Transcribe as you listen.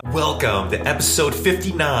Welcome to episode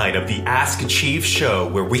 59 of the Ask Achieve show,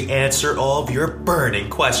 where we answer all of your burning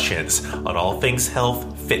questions on all things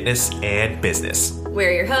health, fitness, and business.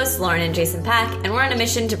 We're your hosts, Lauren and Jason Pack, and we're on a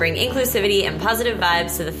mission to bring inclusivity and positive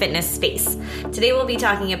vibes to the fitness space. Today we'll be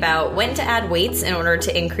talking about when to add weights in order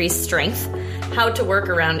to increase strength, how to work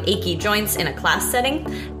around achy joints in a class setting,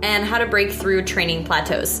 and how to break through training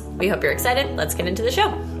plateaus. We hope you're excited. Let's get into the show.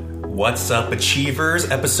 What's up,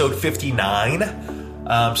 Achievers? Episode 59.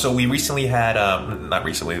 So we recently had, not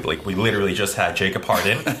recently, like we literally just had Jacob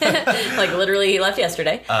Harden. Like literally he left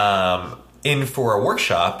yesterday. In for a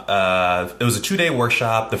workshop. It was a 2-day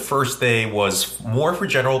workshop. The first day was more for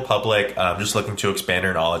general public, just looking to expand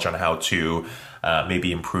their knowledge on how to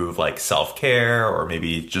maybe improve like self-care, or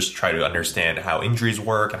maybe just try to understand how injuries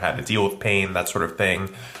work and how to deal with pain, that sort of thing.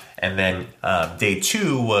 And then day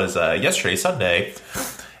 2 was yesterday, Sunday.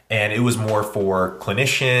 And it was more for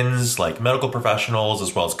clinicians, like medical professionals,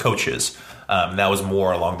 as well as coaches. That was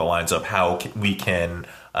more along the lines of how we can,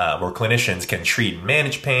 or clinicians can treat and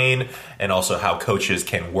manage pain, and also how coaches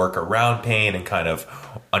can work around pain and kind of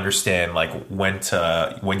understand like when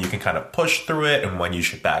you can kind of push through it and when you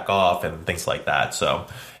should back off and things like that. So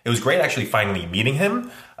it was great actually finally meeting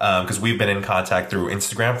him, because we've been in contact through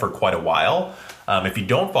Instagram for quite a while. If you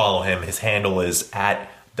don't follow him, his handle is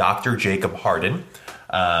at Dr. Jacob Harden.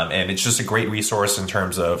 And it's just a great resource in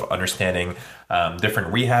terms of understanding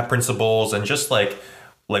different rehab principles, and just like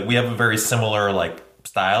we have a very similar like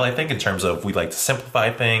style, I think, in terms of we like to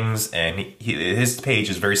simplify things, and his page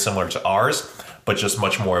is very similar to ours, but just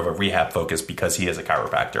much more of a rehab focus because he is a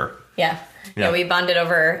chiropractor. Yeah, we bonded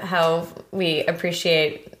over how we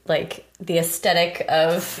appreciate like the aesthetic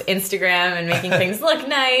of Instagram and making things look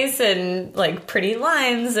nice and like pretty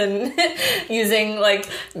lines, and using like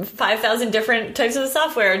 5,000 different types of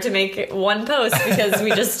software to make one post because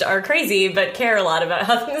we just are crazy but care a lot about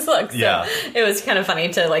how things look. So it was kind of funny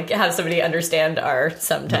to like have somebody understand our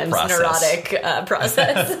sometimes neurotic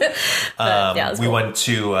process. But, we went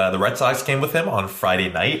to the Red Sox game with him on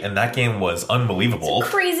Friday night, and that game was unbelievable. It's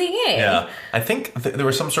a crazy game. Yeah, I think there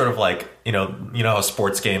was some sort of like, you know how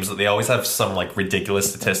sports games, they always have some like ridiculous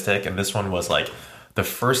statistic, and this one was like the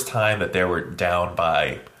first time that they were down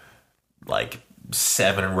by like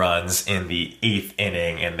 7 runs in the 8th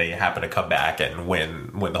inning, and they happened to come back and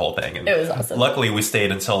win the whole thing. And it was awesome. Luckily, we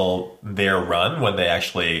stayed until their run when they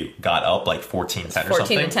actually got up like 14-10 or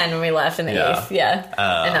something. 14-10 when we left in the 8th,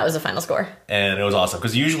 and that was the final score. And it was awesome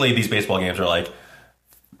because usually these baseball games are like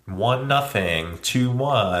 1-0,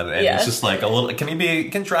 2-1, and it's just like a little. It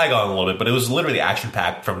can drag on a little bit, but it was literally action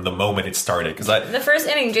packed from the moment it started. Because the first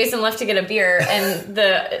inning, Jason left to get a beer, and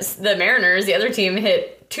the Mariners, the other team,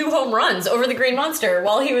 hit 2 home runs over the Green Monster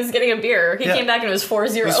while he was getting a beer. He came back and it was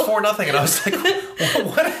 4-0. It was 4-0, and I was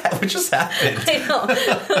like, what just happened? I know.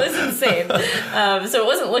 It was insane. So it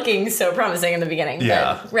wasn't looking so promising in the beginning.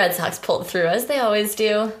 Yeah. But Red Sox pulled through, as they always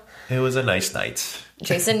do. It was a nice night.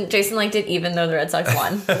 Jason liked it even though the Red Sox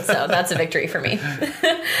won. So that's a victory for me.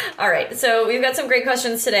 All right. So we've got some great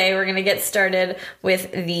questions today. We're going to get started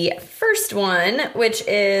with the first one, which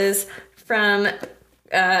is from,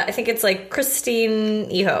 I think it's like Christine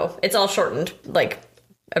Eho. It's all shortened, like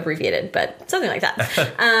abbreviated, but something like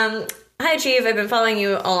that. Hi, Achieve. I've been following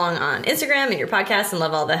you along on Instagram and your podcast and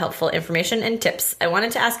love all the helpful information and tips. I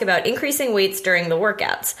wanted to ask about increasing weights during the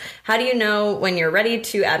workouts. How do you know when you're ready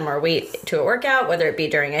to add more weight to a workout, whether it be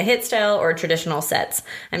during a HIIT style or traditional sets?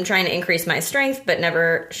 I'm trying to increase my strength, but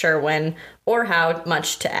never sure when or how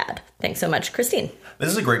much to add. Thanks so much, Christine. This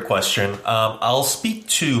is a great question. I'll speak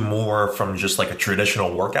to more from just like a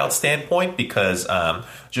traditional workout standpoint, because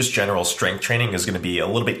just general strength training is going to be a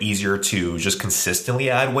little bit easier to just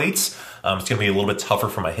consistently add weights. It's going to be a little bit tougher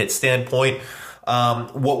from a HIIT standpoint.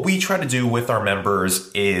 What we try to do with our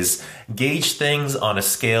members is gauge things on a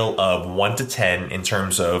scale of 1 to 10 in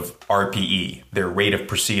terms of RPE, their rate of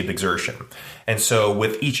perceived exertion. And so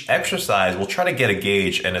with each exercise, we'll try to get a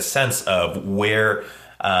gauge and a sense of where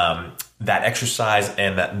that exercise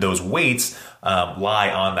and those weights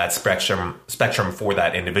lie on that spectrum for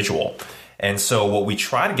that individual. And so what we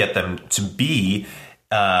try to get them to be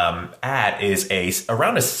at is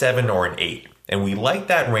around a 7 or an 8. And we like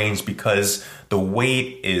that range because the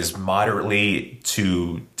weight is moderately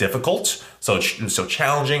to difficult. So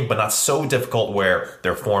challenging, but not so difficult where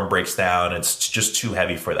their form breaks down. It's just too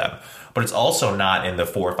heavy for them. But it's also not in the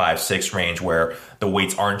 4, 5, 6 range where the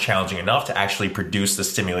weights aren't challenging enough to actually produce the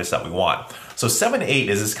stimulus that we want. So 7, 8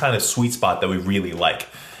 is this kind of sweet spot that we really like.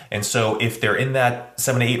 And so if they're in that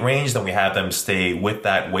 7 to 8 range, then we have them stay with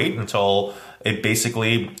that weight until it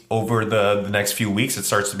basically, over the next few weeks, it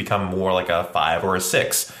starts to become more like a 5 or a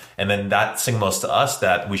 6. And then that signals to us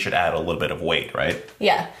that we should add a little bit of weight, right?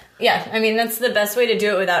 Yeah. Yeah. I mean, that's the best way to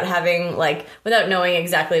do it without having without knowing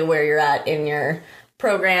exactly where you're at in your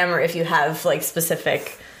program, or if you have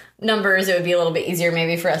specific numbers, it would be a little bit easier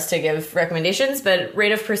maybe for us to give recommendations, but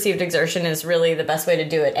rate of perceived exertion is really the best way to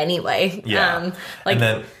do it anyway. Yeah.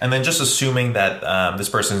 And then just assuming that this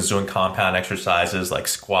person is doing compound exercises like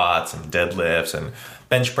squats and deadlifts and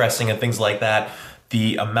bench pressing and things like that,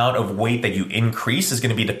 the amount of weight that you increase is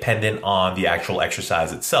going to be dependent on the actual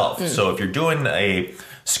exercise itself. So if you're doing a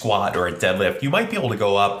squat or a deadlift, you might be able to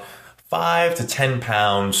go up 5 to 10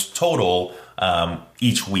 pounds total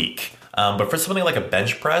each week. But for something like a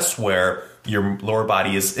bench press where your lower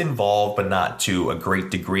body is involved but not to a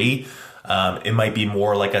great degree, it might be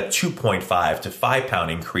more like a 2.5 to 5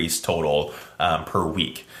 pound increase total per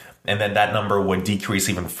week. And then that number would decrease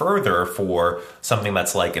even further for something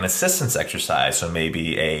that's like an assistance exercise. So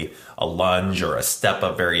maybe a lunge or a step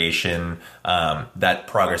up variation, that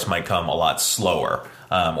progress might come a lot slower.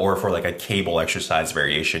 Or for like a cable exercise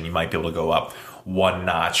variation, you might be able to go up one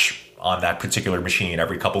notch on that particular machine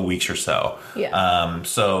every couple weeks or so. Yeah.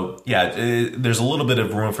 There's a little bit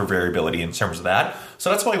of room for variability in terms of that. So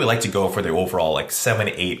that's why we like to go for the overall 7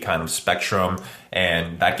 to 8 kind of spectrum.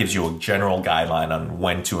 And that gives you a general guideline on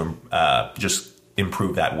when to just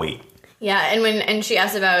improve that weight. Yeah. And she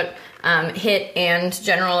asked about HIIT and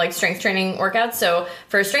general strength training workouts. So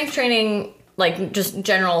for strength training, just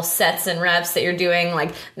general sets and reps that you're doing,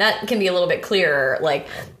 that can be a little bit clearer.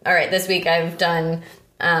 All right, this week I've done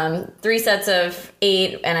 3 sets of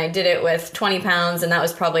 8 and I did it with 20 pounds and that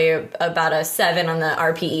was probably about a 7 on the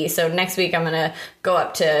RPE. So next week I'm going to go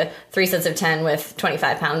up to 3 sets of 10 with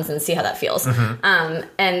 25 pounds and see how that feels.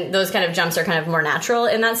 And those kind of jumps are kind of more natural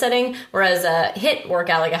in that setting. Whereas a HIIT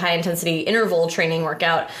workout, like a high intensity interval training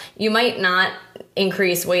workout, you might not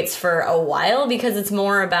increase weights for a while because it's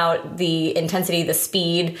more about the intensity, the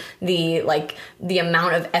speed, the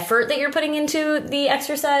amount of effort that you're putting into the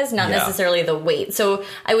exercise, not necessarily the weight. So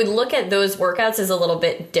I would look at those workouts as a little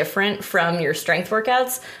bit different from your strength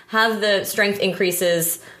workouts. Have the strength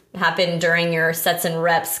increases happen during your sets and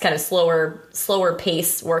reps, kind of slower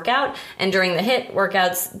pace workout. And during the HIIT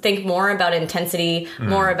workouts, think more about intensity,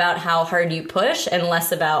 more about how hard you push, and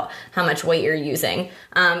less about how much weight you're using.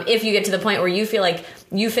 If you get to the point where you feel like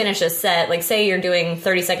you finish a set, say you're doing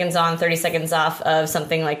 30 seconds on, 30 seconds off of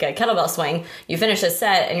something like a kettlebell swing, you finish a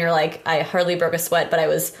set and you're like, I hardly broke a sweat, but I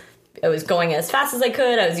was going as fast as I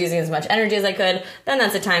could, I was using as much energy as I could, then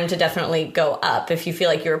that's a time to definitely go up. If you feel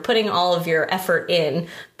like you're putting all of your effort in,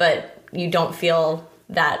 but you don't feel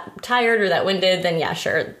that tired or that winded, then yeah,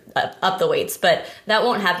 sure, up the weights. But that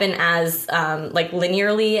won't happen as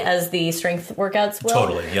linearly as the strength workouts will.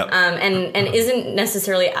 Totally, yep. And isn't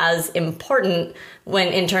necessarily as important when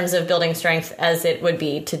in terms of building strength as it would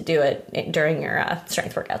be to do it during your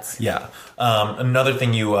strength workouts. Yeah. Another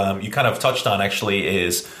thing you kind of touched on actually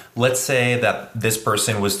is, let's say that this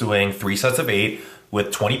person was doing 3 sets of 8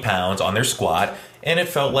 with 20 pounds on their squat, and it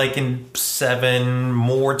felt like in 7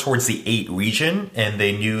 more towards the 8 region, and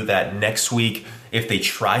they knew that next week, if they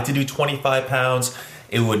tried to do 25 pounds,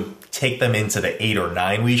 it would take them into the 8 or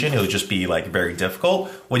 9 region. It would just be very difficult.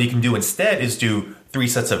 What you can do instead is do 3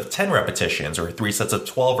 sets of 10 repetitions or 3 sets of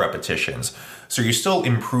 12 repetitions. So you're still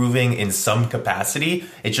improving in some capacity.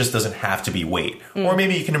 It just doesn't have to be weight. Or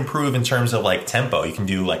maybe you can improve in terms of tempo. You can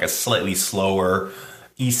do a slightly slower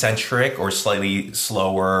eccentric or slightly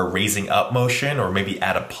slower raising up motion, or maybe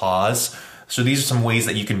add a pause. So these are some ways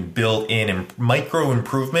that you can build in micro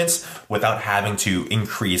improvements without having to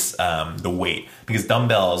increase the weight. Because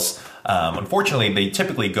dumbbells, unfortunately, they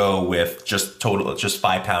typically go with just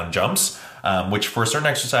 5-pound jumps, which for certain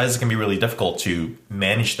exercises can be really difficult to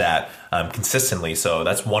manage that consistently. So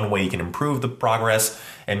that's one way you can improve the progress.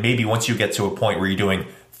 And maybe once you get to a point where you're doing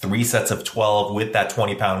 3 sets of 12 with that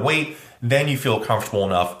 20-pound weight, then you feel comfortable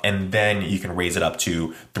enough, and then you can raise it up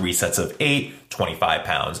to 3 sets of 8, 25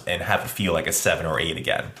 pounds, and have it feel like a 7 or 8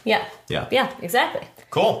 again. Yeah, exactly.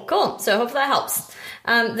 Cool. So hope that helps.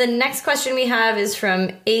 The next question we have is from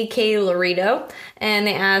AK Laredo, and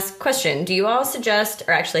they ask, question, do you all suggest,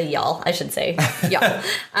 or actually y'all, I should say y'all.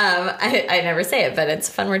 I never say it, but it's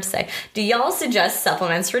a fun word to say. Do y'all suggest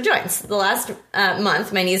supplements for joints? The last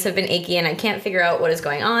month, my knees have been achy and I can't figure out what is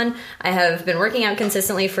going on. I have been working out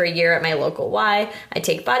consistently for a year at my local Y. I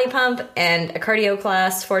take body pump and a cardio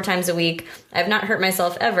class 4 times a week. I have not hurt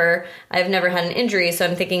myself ever. I've never had an injury, so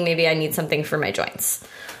I'm thinking maybe I need something for my joints.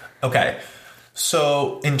 Okay.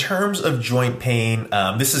 So in terms of joint pain,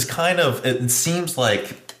 this is it seems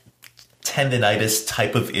like tendinitis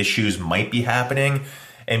type of issues might be happening.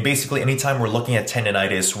 And basically anytime we're looking at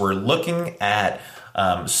tendinitis, we're looking at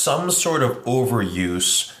some sort of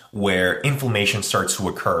overuse where inflammation starts to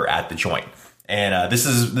occur at the joint. And this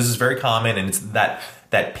is very common, and it's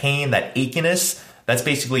that pain, that achiness. That's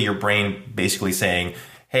basically your brain basically saying,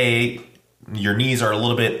 hey, your knees are a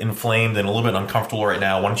little bit inflamed and a little bit uncomfortable right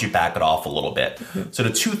now. Why don't you back it off a little bit? Mm-hmm. So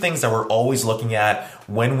the two things that we're always looking at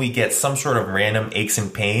when we get some sort of random aches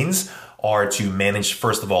and pains are to manage,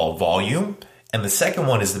 first of all, volume. And the second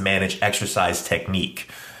one is to manage exercise technique.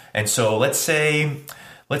 And so let's say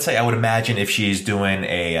I would imagine if she's doing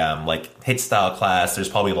a HIIT style class, there's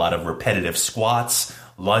probably a lot of repetitive squats,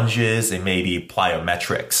 lunges, and maybe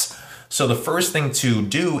plyometrics. So the first thing to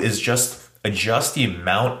do is just adjust the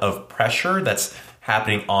amount of pressure that's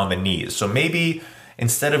happening on the knees. So maybe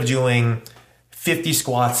instead of doing 50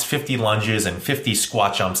 squats, 50 lunges, and 50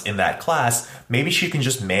 squat jumps in that class, maybe she can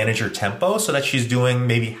just manage her tempo so that she's doing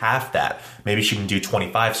maybe half that. Maybe she can do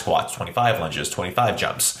 25 squats, 25 lunges, 25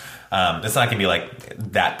 jumps. It's not going to be like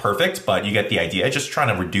that perfect, but you get the idea. Just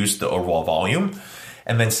trying to reduce the overall volume.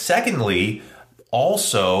 And then secondly,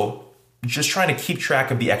 also just trying to keep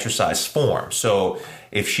track of the exercise form. So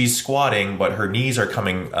if she's squatting, but her knees are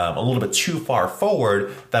coming a little bit too far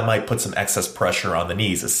forward, that might put some excess pressure on the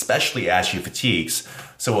knees, especially as she fatigues.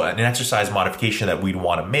 So an exercise modification that we'd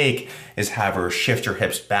want to make is have her shift her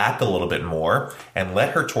hips back a little bit more and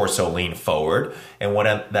let her torso lean forward. And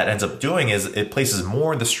what that ends up doing is it places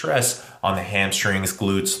more of the stress on the hamstrings,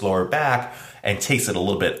 glutes, lower back, and takes it a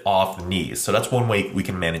little bit off the knees. So that's one way we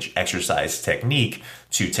can manage exercise technique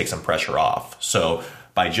to take some pressure off. So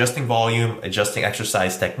by adjusting volume, adjusting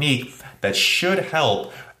exercise technique, that should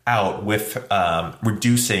help out with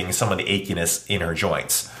reducing some of the achiness in her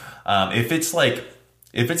joints. If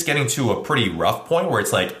it's getting to a pretty rough point where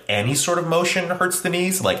it's like any sort of motion hurts the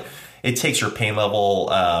knees, like it takes your pain level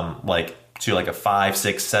to like a 5,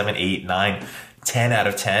 6, 7, 8, 9, 10 out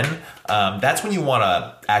of 10, that's when you want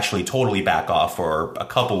to actually totally back off for a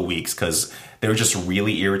couple of weeks because they're just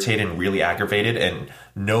really irritated and really aggravated, and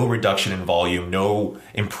no reduction in volume, no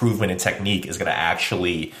improvement in technique is going to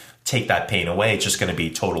actually take that pain away. It's just going to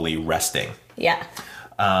be totally resting. Yeah.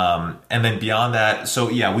 And then beyond that, so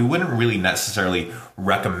yeah, we wouldn't really necessarily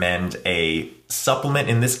recommend a supplement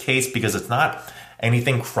in this case because it's not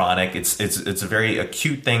anything chronic. It's a very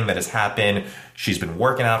acute thing that has happened. She's been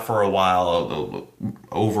working out for a while,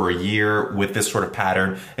 over a year with this sort of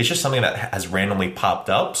pattern. It's just something that has randomly popped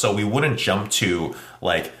up. So we wouldn't jump to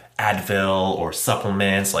like Advil or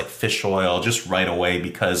supplements like fish oil just right away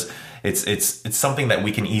because it's something that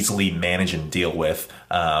we can easily manage and deal with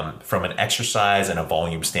from an exercise and a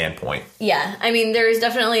volume standpoint. Yeah, I mean, there's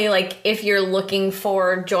definitely like if you're looking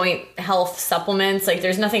for joint health supplements, like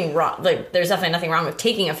there's nothing wrong. Like there's definitely nothing wrong with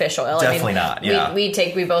taking a fish oil. Definitely not. Yeah,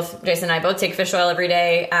 Jason and I both take fish oil every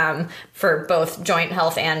day for both joint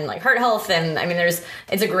health and like heart health. And I mean, it's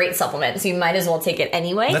a great supplement, so you might as well take it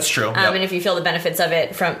anyway. That's true. Yep. And if you feel the benefits of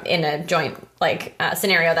it in a joint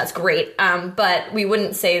scenario, that's great. But we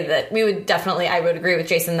wouldn't say that. I would agree with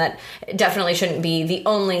Jason that it definitely shouldn't be the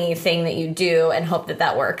only thing that you do and hope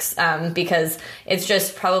that works, because it's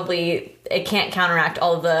just it can't counteract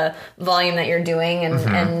all of the volume that you're doing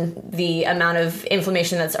and the amount of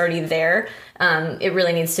inflammation that's already there. It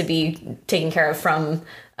really needs to be taken care of from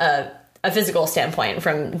a physical standpoint,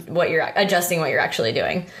 from adjusting what you're actually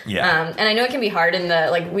doing. Yeah. And I know it can be hard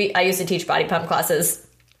I used to teach body pump classes.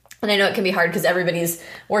 And I know it can be hard because everybody's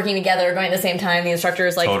working together, going at the same time. The instructor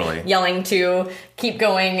is totally yelling to keep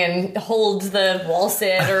going and hold the wall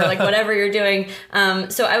sit or whatever you're doing.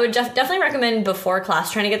 So I would definitely recommend before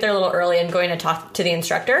class trying to get there a little early and going to talk to the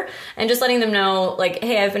instructor and just letting them know,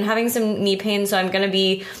 hey, I've been having some knee pain, so I'm going to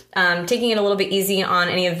be taking it a little bit easy on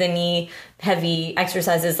any of the knee heavy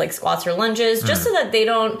exercises like squats or lunges, just so that they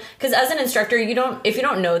don't, because as an instructor, if you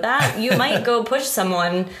don't know that, you might go push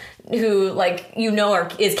someone who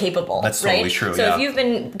is capable. That's right? totally true. So yeah. if you've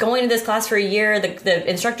been going to this class for a year, the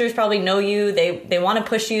instructors probably know you. They want to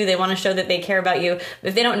push you. They want to show that they care about you.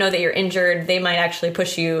 If they don't know that you're injured, they might actually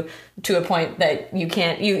push you to a point that you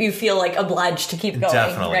can't. You feel obliged to keep going.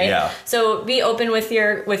 Definitely, right? Yeah. So be open with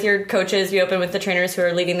your coaches. Be open with the trainers who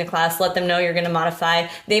are leading the class. Let them know you're going to modify.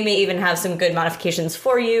 They may even have some good modifications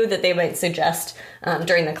for you that they might suggest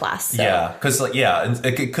during the class. So. Yeah, because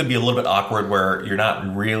it could be a little bit awkward where you're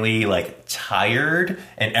not really tired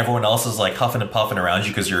and everyone else is huffing and puffing around you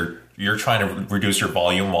because you're trying to reduce your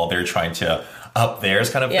volume while they're trying to up theirs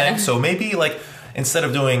kind of thing. So maybe instead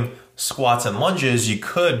of doing squats and lunges, you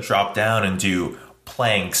could drop down and do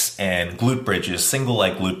planks and glute bridges, single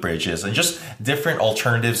leg glute bridges, and just different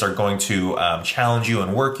alternatives are going to challenge you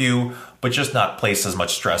and work you, but just not place as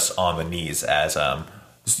much stress on the knees as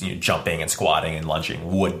jumping and squatting and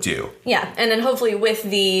lunging would do. Yeah, and then hopefully with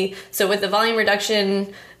the volume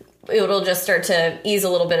reduction, it'll just start to ease a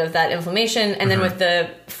little bit of that inflammation. And then with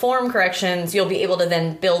the form corrections, you'll be able to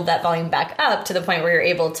then build that volume back up to the point where you're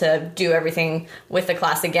able to do everything with the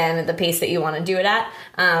class again at the pace that you want to do it at.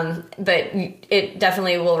 But it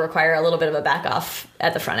definitely will require a little bit of a back off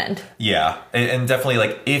at the front end. Yeah, and definitely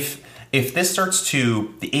like if this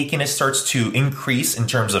the achiness starts to increase in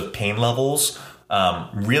terms of pain levels,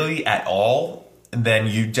 really at all, then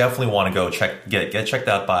you definitely want to go get checked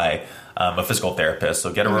out by a physical therapist.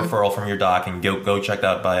 So get a referral from your doc and go checked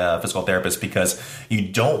out by a physical therapist, because you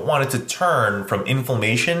don't want it to turn from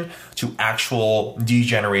inflammation to actual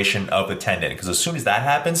degeneration of the tendon. Because as soon as that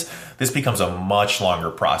happens, this becomes a much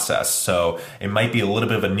longer process. So it might be a little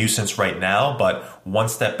bit of a nuisance right now, but one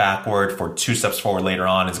step backward for two steps forward later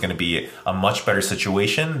on is going to be a much better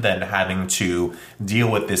situation than having to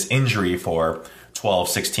deal with this injury for 12,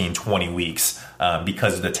 16, 20 weeks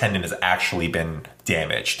because the tendon has actually been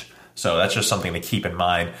damaged. So that's just something to keep in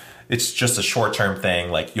mind. It's just a short-term thing.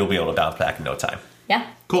 Like, you'll be able to bounce back in no time. Yeah.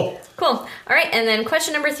 Cool. All right. And then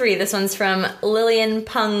question number 3. This one's from Lillian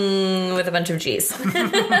Pung with a bunch of G's.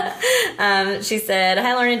 She said,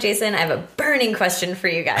 "Hi, Lauren and Jason. I have a burning question for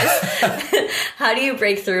you guys. How do you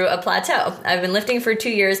break through a plateau? I've been lifting for 2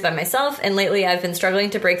 years by myself, and lately I've been struggling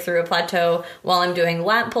to break through a plateau while I'm doing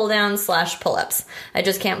lat pull downs / pull-ups. I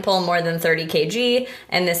just can't pull more than 30 kg,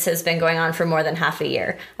 and this has been going on for more than half a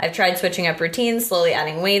year. I've tried switching up routines, slowly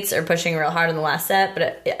adding weights, or pushing real hard in the last set,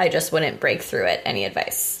 but I just wouldn't break through it. Any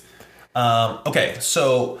advice?" Okay,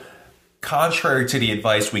 so contrary to the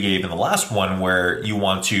advice we gave in the last one where you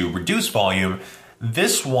want to reduce volume,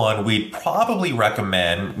 this one we'd probably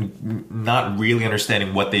recommend, not really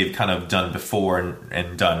understanding what they've kind of done before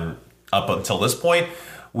and done up until this point,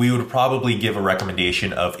 we would probably give a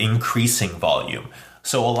recommendation of increasing volume.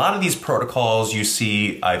 So a lot of these protocols you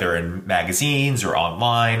see either in magazines or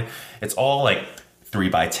online, it's all like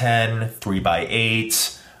 3x10,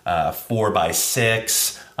 3x8,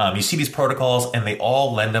 4x6. You see these protocols and they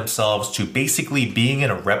all lend themselves to basically being in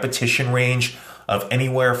a repetition range of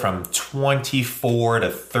anywhere from 24 to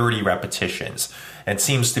 30 repetitions. It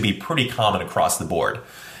seems to be pretty common across the board.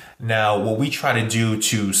 Now, what we try to do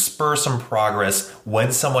to spur some progress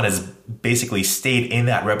when someone has basically stayed in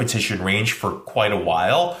that repetition range for quite a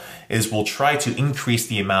while is we'll try to increase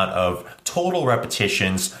the amount of total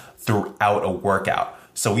repetitions throughout a workout.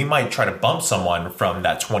 So we might try to bump someone from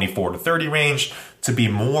that 24 to 30 range to be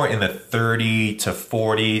more in the 30 to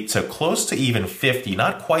 40 to close to even 50,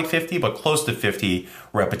 not quite 50, but close to 50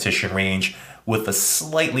 repetition range with a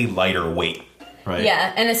slightly lighter weight. Right.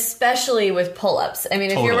 Yeah, and especially with pull-ups. I mean,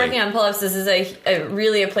 if you're working on pull-ups, this is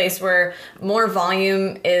really a place where more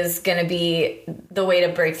volume is going to be the way to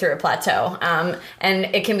break through a plateau. And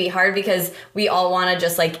it can be hard because we all want to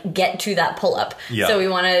just like get to that pull-up. Yeah. So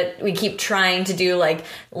we keep trying to do like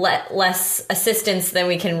less assistance than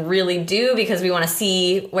we can really do because we want to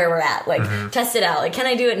see where we're at. Like test it out. Like, can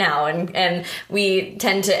I do it now? And we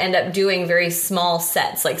tend to end up doing very small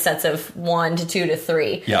sets, like sets of 1 to 2 to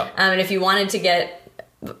 3. Yeah. And if you wanted to get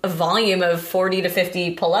a volume of 40 to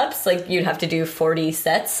 50 pull-ups, like you'd have to do 40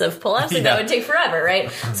 sets of pull-ups and that would take forever, right?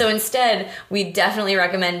 So instead, we definitely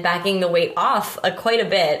recommend backing the weight off quite a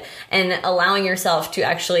bit and allowing yourself to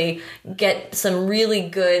actually get some really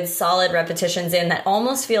good solid repetitions in that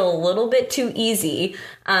almost feel a little bit too easy.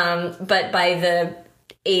 But by the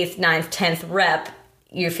 8th, 9th, 10th rep,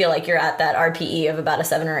 you feel like you're at that RPE of about a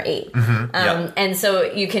 7 or 8. And so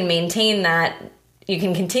you can maintain that. You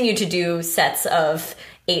can continue to do sets of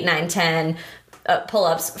 8, 9, 10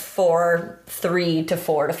 pull-ups for 3 to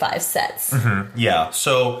 4 to 5 sets. Yeah.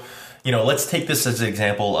 So, let's take this as an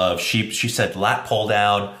example of she said lat pull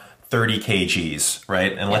down 30 kgs,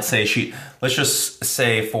 right? And let's just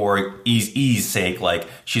say for ease sake, like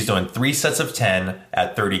she's doing 3 sets of 10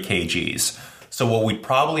 at 30 kgs. So what we'd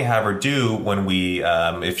probably have her do when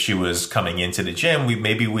if she was coming into the gym,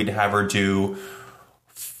 we'd have her do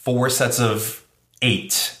 4 sets of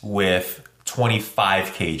 8 with 25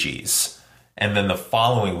 kgs. And then the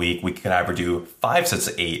following week, we could have her do 5 sets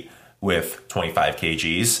of 8 with 25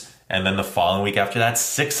 kgs. And then the following week after that,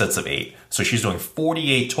 6 sets of 8. So she's doing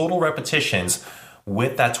 48 total repetitions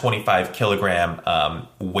with that 25 kilogram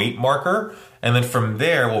weight marker. And then from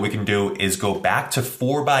there, what we can do is go back to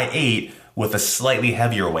 4x8 with a slightly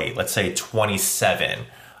heavier weight, let's say 27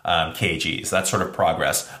 kgs, that sort of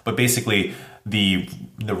progress. But basically, the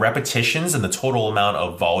repetitions and the total amount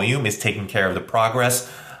of volume is taking care of the progress,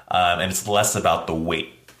 and it's less about the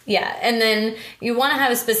weight. Yeah, and then you want to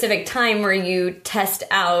have a specific time where you test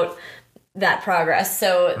out that progress.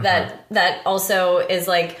 So that also is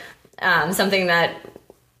like something that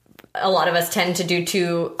a lot of us tend to do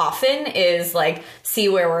too often is like see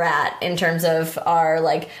where we're at in terms of our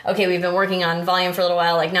like, okay, we've been working on volume for a little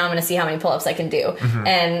while. Like now I'm going to see how many pull-ups I can do.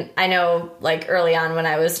 And I know like early on when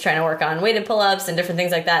I was trying to work on weighted pull-ups and different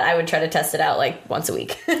things like that, I would try to test it out like once a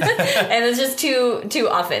week and it's just too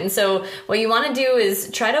often. So what you want to do is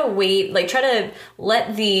try to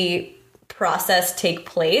let the process take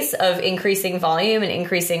place of increasing volume and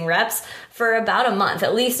increasing reps for about a month,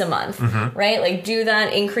 at least a month, right? Like do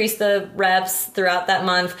that, increase the reps throughout that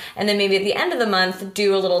month. And then maybe at the end of the month,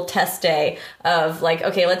 do a little test day of like,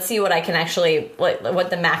 okay, let's see what I can actually, what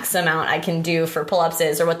the max amount I can do for pull-ups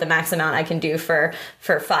is, or what the max amount I can do for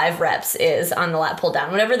 5 reps is on the lat pull down.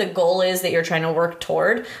 Whatever the goal is that you're trying to work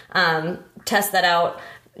toward, test that out.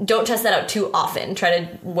 Don't test that out too often. Try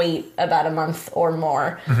to wait about a month or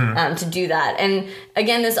more to do that. And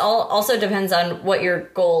again, this also depends on what your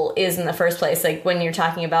goal is in the first place. Like when you're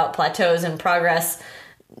talking about plateaus and progress,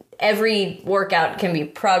 every workout can be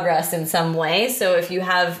progress in some way. So if you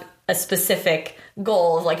have a specific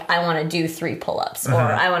goal of like, I want to do 3 pull-ups or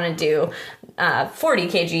I want to do 40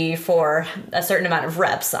 kg for a certain amount of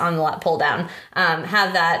reps on the lat pull down,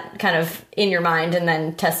 have that kind of in your mind and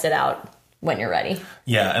then test it out when you're ready.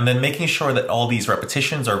 Yeah, and then making sure that all these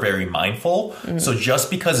repetitions are very mindful. So just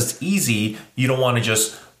because it's easy, you don't want to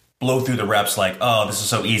just blow through the reps like, oh, this is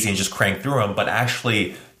so easy and just crank through them, but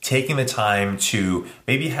actually taking the time to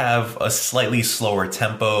maybe have a slightly slower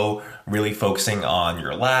tempo, really focusing on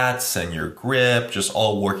your lats and your grip, just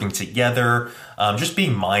all working together. Just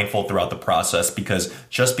being mindful throughout the process, because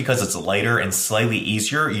just because it's lighter and slightly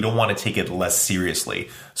easier, you don't want to take it less seriously.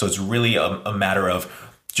 So it's really a matter of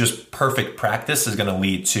just perfect practice is going to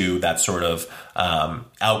lead to that sort of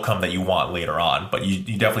outcome that you want later on. But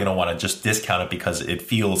you definitely don't want to just discount it because it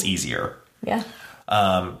feels easier. Yeah.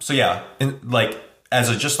 So yeah, like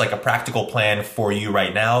as just like a practical plan for you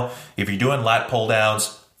right now, if you're doing lat pull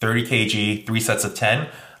downs, 30 kg, 3 sets of 10,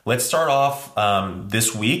 let's start off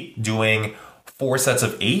this week doing 4 sets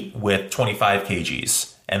of 8 with 25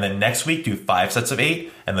 kgs. And then next week do 5 sets of 8.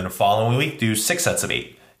 And then the following week do 6 sets of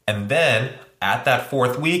 8. And then at that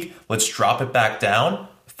 4th week, let's drop it back down,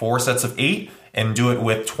 4 sets of 8, and do it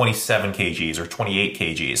with 27 kgs or 28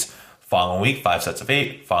 kgs. Following week, 5 sets of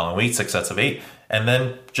 8. Following week, 6 sets of 8. And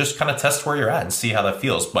then just kind of test where you're at and see how that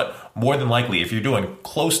feels. But more than likely, if you're doing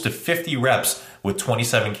close to 50 reps with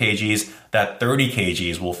 27 kgs, that 30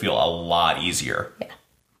 kgs will feel a lot easier. Yeah.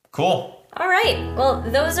 Cool. All right. Well,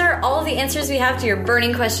 those are all the answers we have to your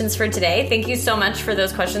burning questions for today. Thank you so much for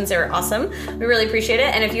those questions. They were awesome. We really appreciate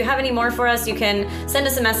it. And if you have any more for us, you can send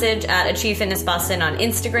us a message at Achieve Fitness Boston on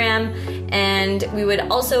Instagram. And we would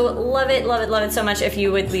also love it so much if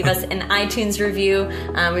you would leave us an iTunes review.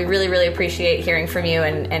 We really, really appreciate hearing from you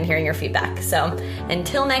and hearing your feedback. So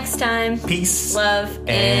until next time, Peace, love,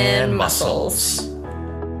 and muscles.